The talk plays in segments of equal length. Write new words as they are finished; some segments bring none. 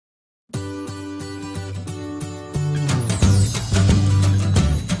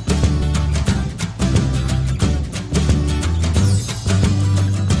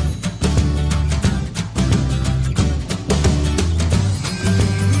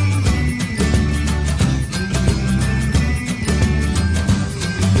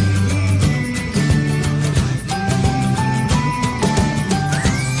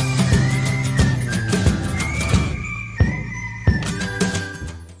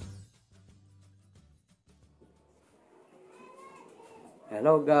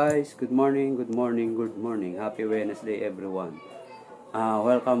Hello guys, good morning, good morning, good morning. Happy Wednesday everyone.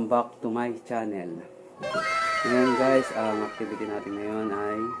 Welcome back to my channel. Ngayon guys, ang activity natin ngayon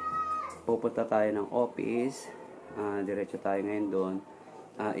ay pupunta tayo ng office. Diretso tayo ngayon doon.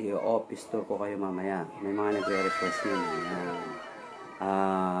 I-office tour ko kayo mamaya. May mga nagre-request nyo.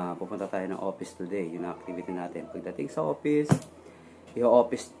 Pupunta tayo ng office today. Yun ang activity natin. Pagdating sa office,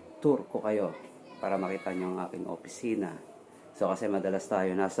 i-office tour ko kayo para makita nyo ang aking opisina. So, kasi madalas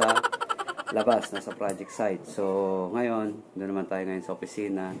tayo nasa labas, nasa project site. So, ngayon, doon naman tayo ngayon sa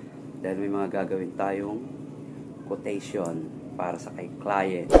opisina dahil may mga gagawin tayong quotation para sa kay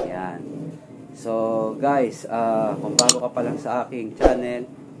client. Yan. So, guys, kung bago ka pa lang sa aking channel,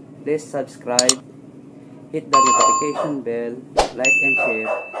 please subscribe, hit the notification bell, like and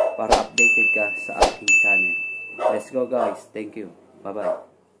share para updated ka sa aking channel. Let's go, guys. Thank you.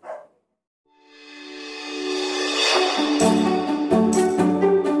 Bye-bye.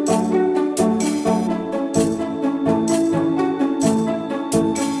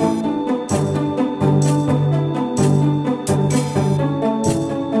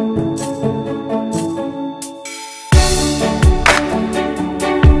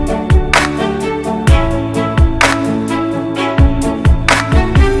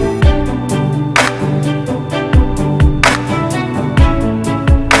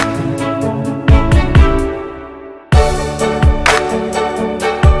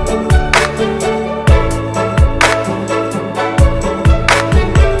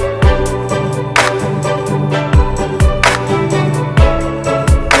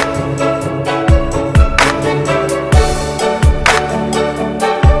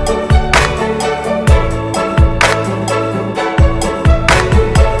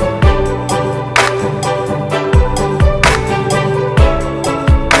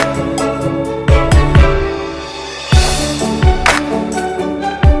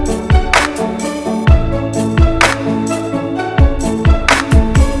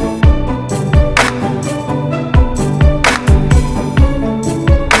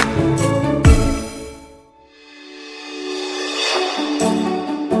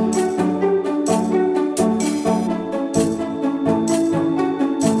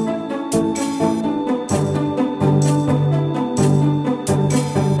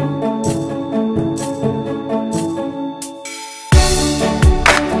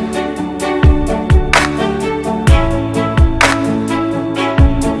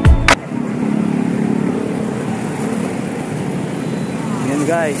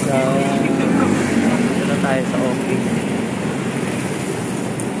 Guys, dito tayo sa office.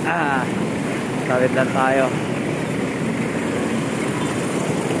 Tawid lang tayo.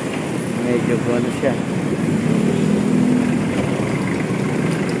 Medyo gano siya.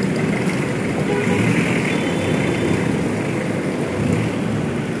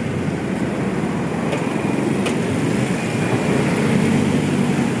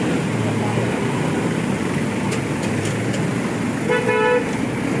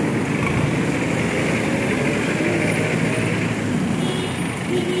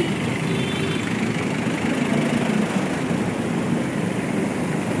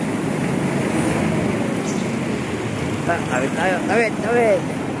 Tawid tayo, tawid.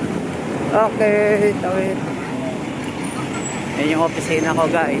 Okay, tawid. Yan yung opisina ko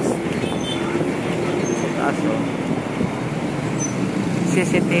guys. Sa taas oh.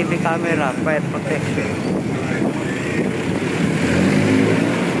 CCTV camera, fire protection.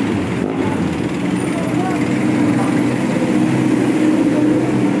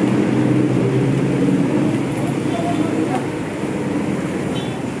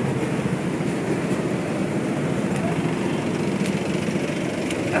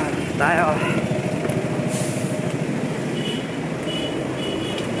 Tayo.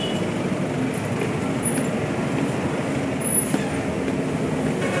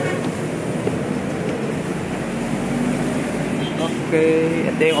 Okay,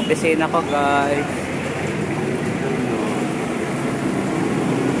 ito yung opisina ko guys.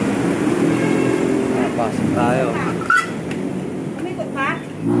 Pasok tayo. Umikot pa?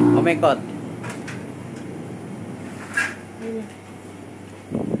 Umikot.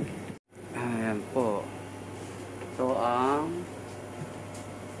 So, ang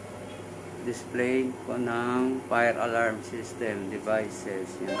display ko ng fire alarm system devices.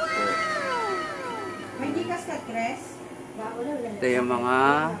 Yan po. May dikas ka, Chris? Ito yung mga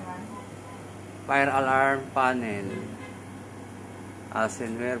fire alarm panel.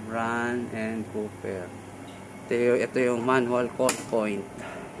 Asenware, Brand, and Cooper. Ito yung manual call point.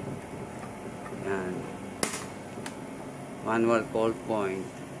 Yan. Manual call point.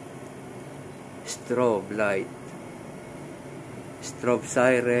 Strobe light. strobe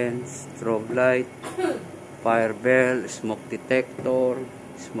siren, strobe light, fire bell, smoke detector,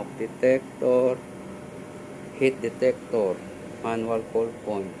 heat detector, manual call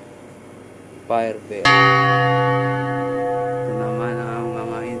point, fire bell. Ito naman ang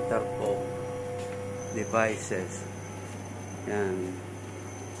mga intercom devices. Yan.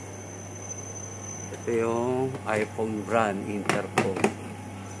 Ito yung iPhone brand intercom.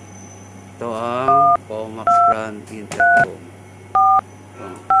 Ito ang Comax brand intercom.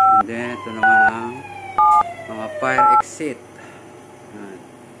 And then ito naman ang mga fire exit. Yan.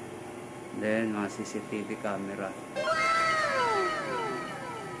 Then mga CCTV camera.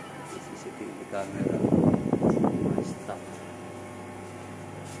 CCTV camera. Mga stock.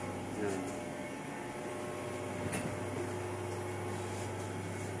 Yan.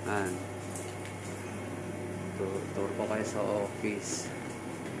 Yan. Tour ko kayo sa office.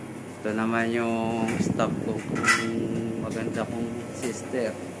 Ito naman yung staff ko, maganda kong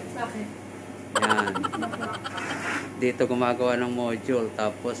sister. Bakit? Yan. Dito gumagawa ng module,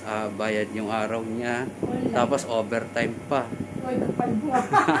 tapos bayad yung araw niya, tapos overtime pa.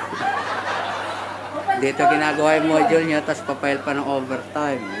 Dito ginagawa yung module niya, tapos papayal pa ng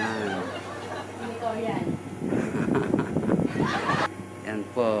overtime. Yan. Yan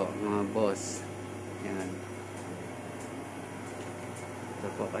po, mga boss. Yan. Ito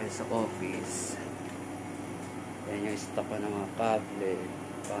po kayo sa office. Yan yung stock ko ng mga kable.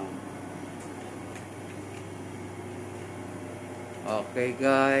 Okay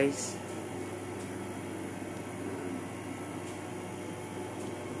guys.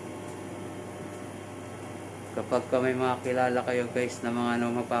 Kapag may mga kilala kayo guys na mga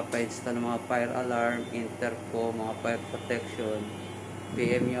magpapa-install ng mga fire alarm, intercom, mga fire protection,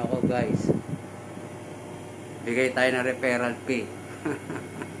 PM nyo ako guys. Bigay tayo ng referral fee.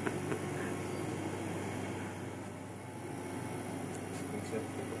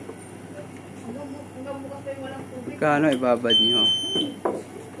 Kano ibabad nyo?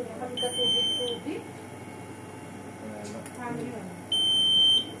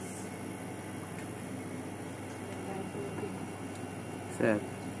 Set.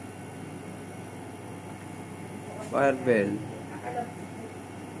 Fire bell.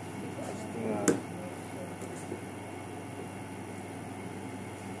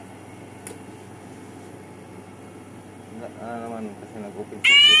 Naman kasi nag-open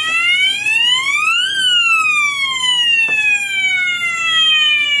circuit na.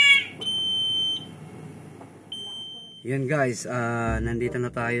 Yan guys, nandito na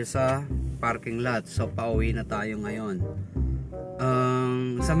tayo sa parking lot. So pauwi na tayo ngayon.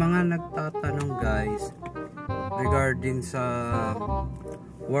 Sa mga nagtatanong guys regarding sa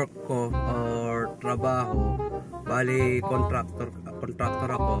work ko or trabaho, bali contractor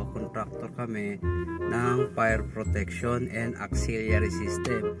kami ng fire protection and auxiliary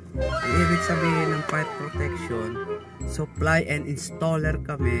system. Ang ibig sabihin ng fire protection, supply and installer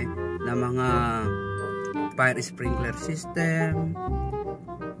kami ng mga fire sprinkler system,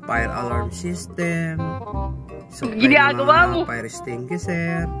 fire alarm system, supply ng mga fire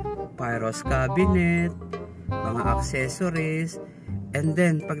extinguisher, fire hose cabinet, mga accessories, and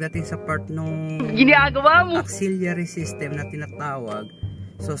then pagdating sa part ng auxiliary system na tinatawag,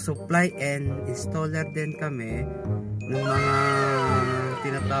 so supply and installer din kami ng mga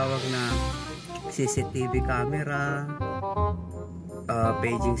tinatawag na CCTV camera,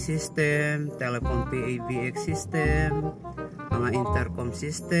 paging system, telephone PAVX system, mga intercom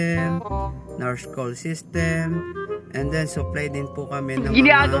system, nurse call system, and then supply din po kami ng mga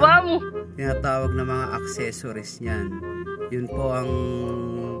tinatawag na mga accessories niyan. Yun po ang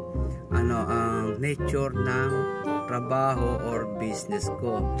ang nature ng trabaho or business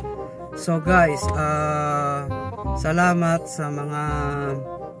ko. So guys, salamat sa mga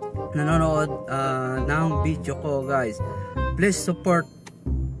nanonood ng video ko guys. Please support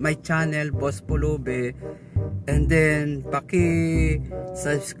my channel, Boss Pulubi, and then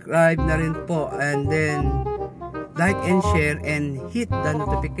paki-subscribe na rin po, and then like and share and hit the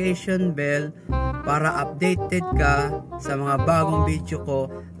notification bell para updated ka sa mga bagong video ko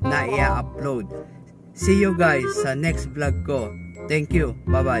na i-upload. See you guys sa next vlog ko. Thank you.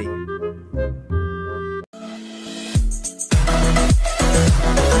 Bye-bye.